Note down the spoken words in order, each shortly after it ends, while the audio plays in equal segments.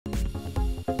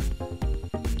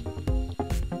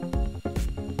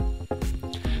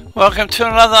Welcome to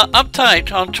another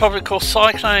update on Tropical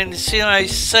Cyclone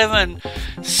 07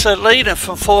 Cilida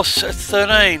from Force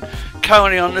 13.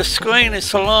 Currently on the screen is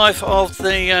the live of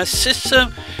the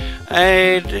system,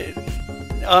 and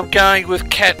I'm going with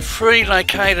Cat 3,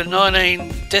 located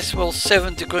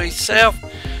 19.7 degrees south,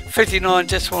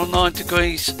 59.9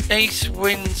 degrees east,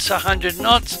 winds 100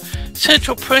 knots,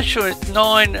 central pressure is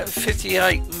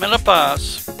 958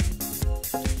 millibars.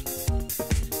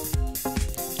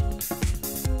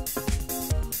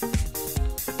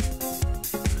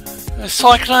 The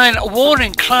cyclone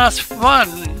warning class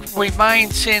 1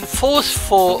 remains in force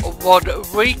for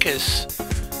Rodrigues.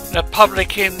 The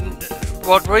public in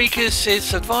Rodrigues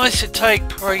is advised to take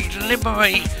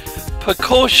preliminary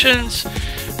precautions.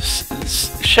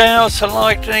 Showers are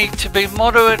likely to be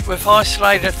moderate with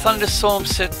isolated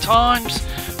thunderstorms at times.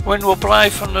 Wind will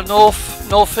blow from the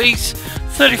northeast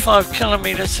 35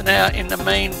 kilometers an hour in the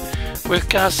mean, with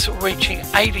gusts reaching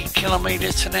 80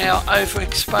 kilometers an hour over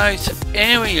exposed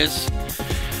areas.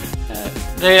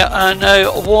 There are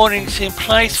no warnings in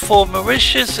place for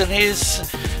Mauritius, and here's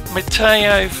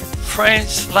Météo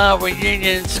France La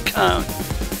Réunion's current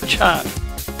chart.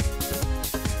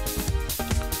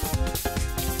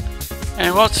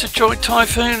 And what's the Joint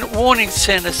Typhoon Warning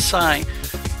Centre saying?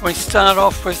 We start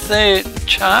off with their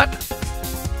chart.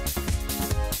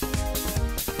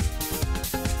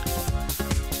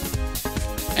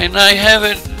 And they have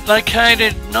it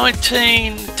located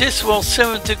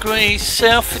 19.7 degrees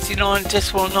south,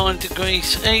 59.9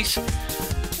 degrees east,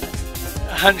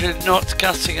 100 knots,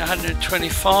 gusting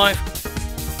 125.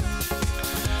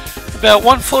 About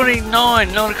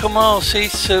 149 nautical miles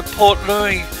east of Port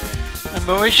Louis and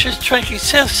Mauritius, tracking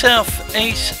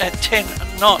south-southeast at 10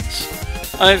 knots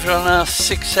over the last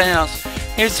 6 hours.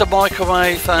 Here's the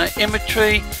microwave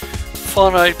imagery,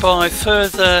 followed by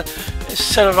further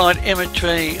satellite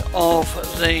imagery of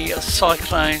the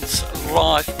cyclone's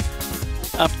life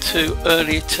up to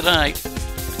earlier today.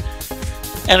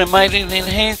 Animated and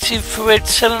enhanced infrared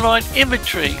satellite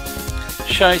imagery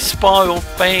shows spiral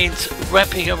bands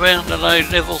wrapping around the low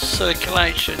level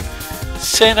circulation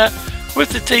centre,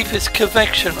 with the deepest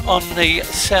convection on the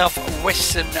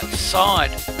southwestern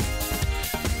side.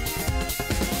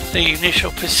 The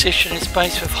initial position is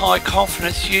based with high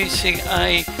confidence using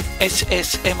a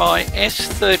SSMIS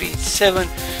 37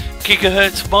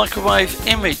 GHz microwave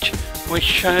image, which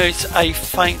shows a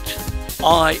faint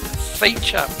eye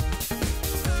feature.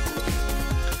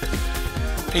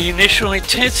 The initial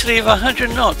intensity of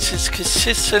 100 knots is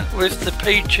consistent with the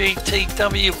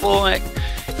PGTW Vorak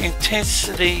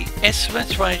intensity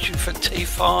estimates ranging from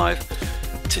T5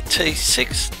 to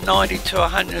T6, 90 to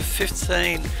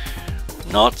 115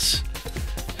 knots,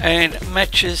 and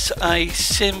matches a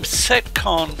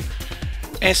SimSatcon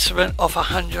estimate of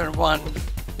 101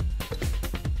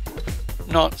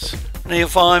 knots. The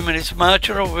environment is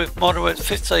marginal with moderate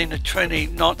 15 to 20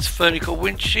 knots vertical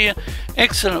wind shear,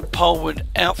 excellent poleward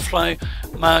outflow,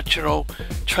 marginal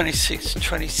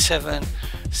 26-27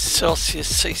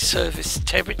 Celsius sea surface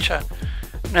temperature.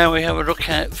 Now we have a look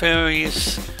at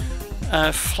various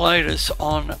floaters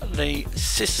on the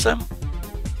system.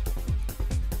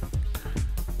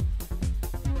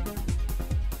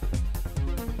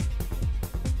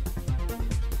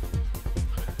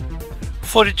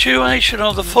 For the duration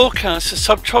of the forecast, a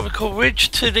subtropical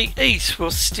ridge to the east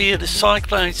will steer the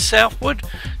cyclone southward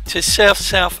to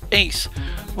south-southeast.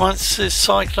 Once the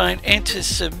cyclone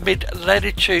enters the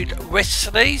mid-latitude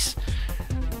westerlies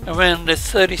around the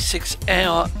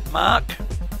 36-hour mark,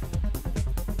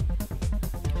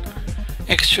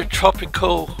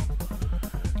 extratropical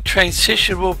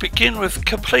transition will begin with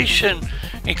completion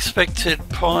expected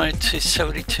prior to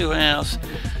 72 hours.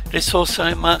 This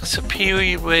also marks a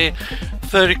period where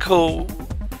vertical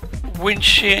wind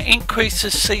shear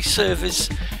increases, sea surface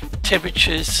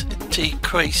temperatures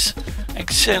decrease,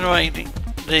 accelerating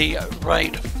the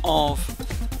rate of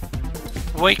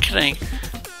weakening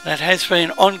that has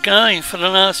been ongoing for the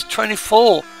last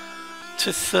 24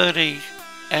 to 30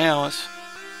 hours.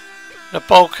 The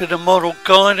bulk of the model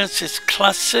guidance is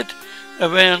clustered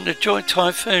around the Joint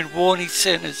Typhoon Warning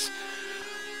Centre's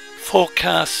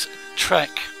forecast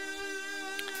track,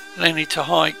 leading to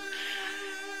high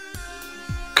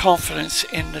confidence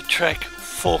in the track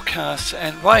forecast,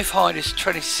 and wave height is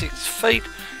 26 feet.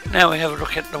 Now we have a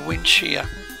look at the wind shear.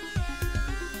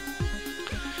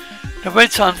 The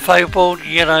red's unfavourable,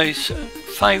 yellow's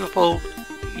favourable,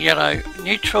 yellow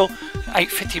neutral,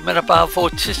 850 millibar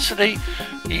vorticity.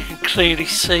 You can clearly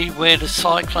see where the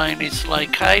cyclone is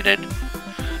located.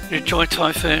 The Joint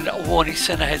Typhoon Warning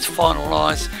Centre has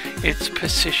finalised its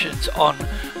positions on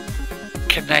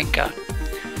Kananga.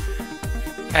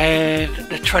 and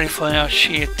the 24-hour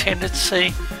shear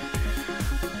tendency,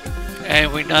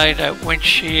 and we know that wind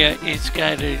shear is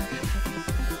going to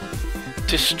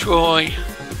destroy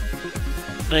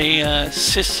the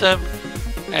system,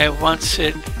 and once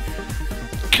it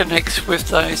connects with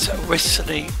those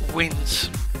westerly winds.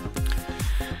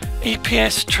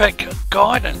 EPS track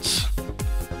guidance.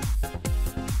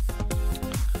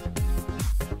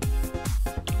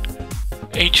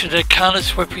 Each of the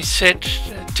colours represent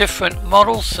different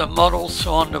models. The models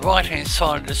are on the right hand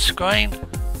side of the screen.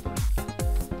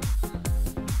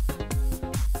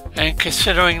 And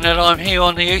considering that I'm here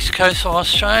on the east coast of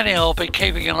Australia, I'll be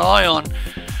keeping an eye on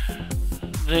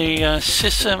the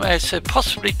system as it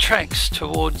possibly tracks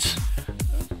towards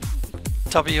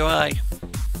WA.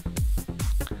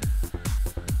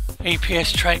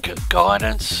 EPS track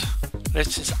guidance.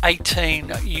 This is 18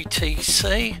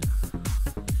 UTC.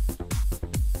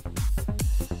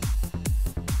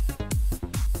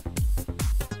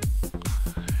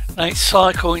 Late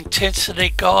cycle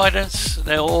intensity guidance.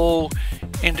 They're all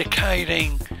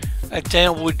indicating a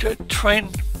downward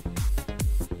trend.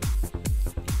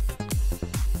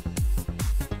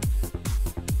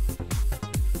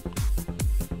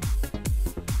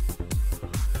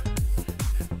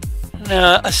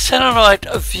 Now, a satellite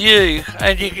view,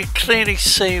 and you can clearly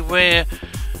see where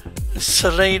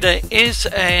Cilida is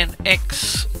and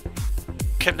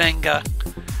Kananga.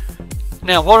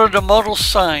 Now, what are the models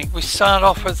saying? We start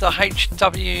off with the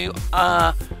HWRF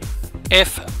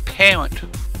parent.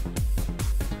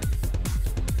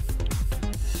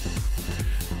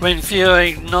 When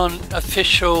viewing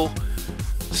non-official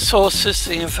sources,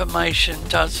 the information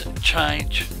does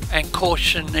change and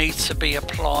caution needs to be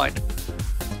applied.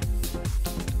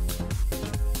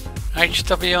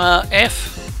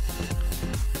 HWRF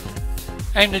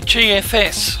and the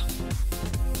GFS.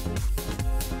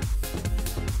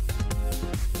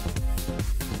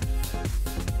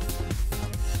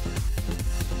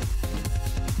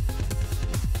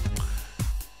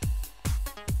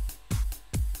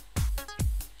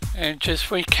 And just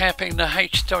recapping the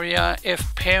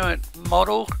HWRF parent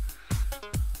model.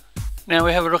 Now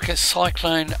we have a look at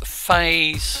cyclone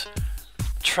phase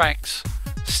tracks,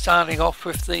 starting off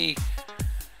with the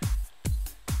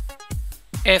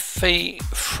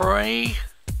FV3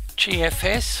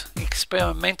 GFS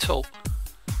experimental,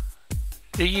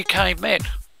 the UK MUT.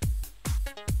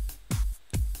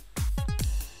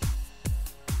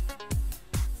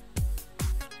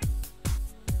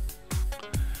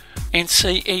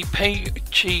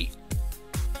 NCEP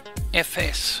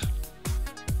GFS.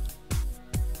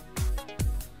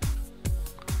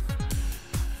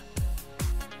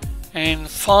 And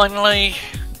finally,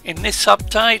 in this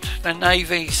update, the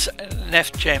Navy's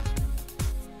NAFGEM.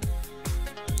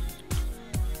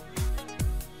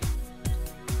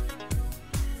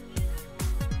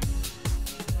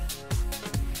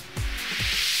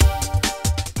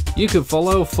 You can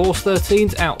follow Force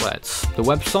 13's outlets, the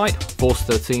website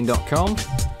force13.com,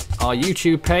 our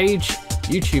YouTube page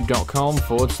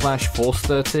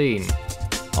youtube.com/Force13,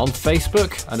 on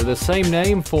Facebook under the same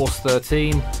name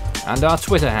Force13, and our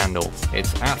Twitter handle,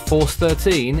 it's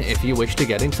 @Force13 if you wish to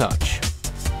get in touch.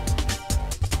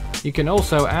 You can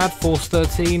also add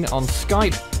Force13 on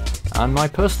Skype and my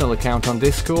personal account on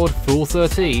Discord,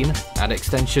 Fool13, at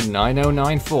extension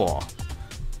 9094.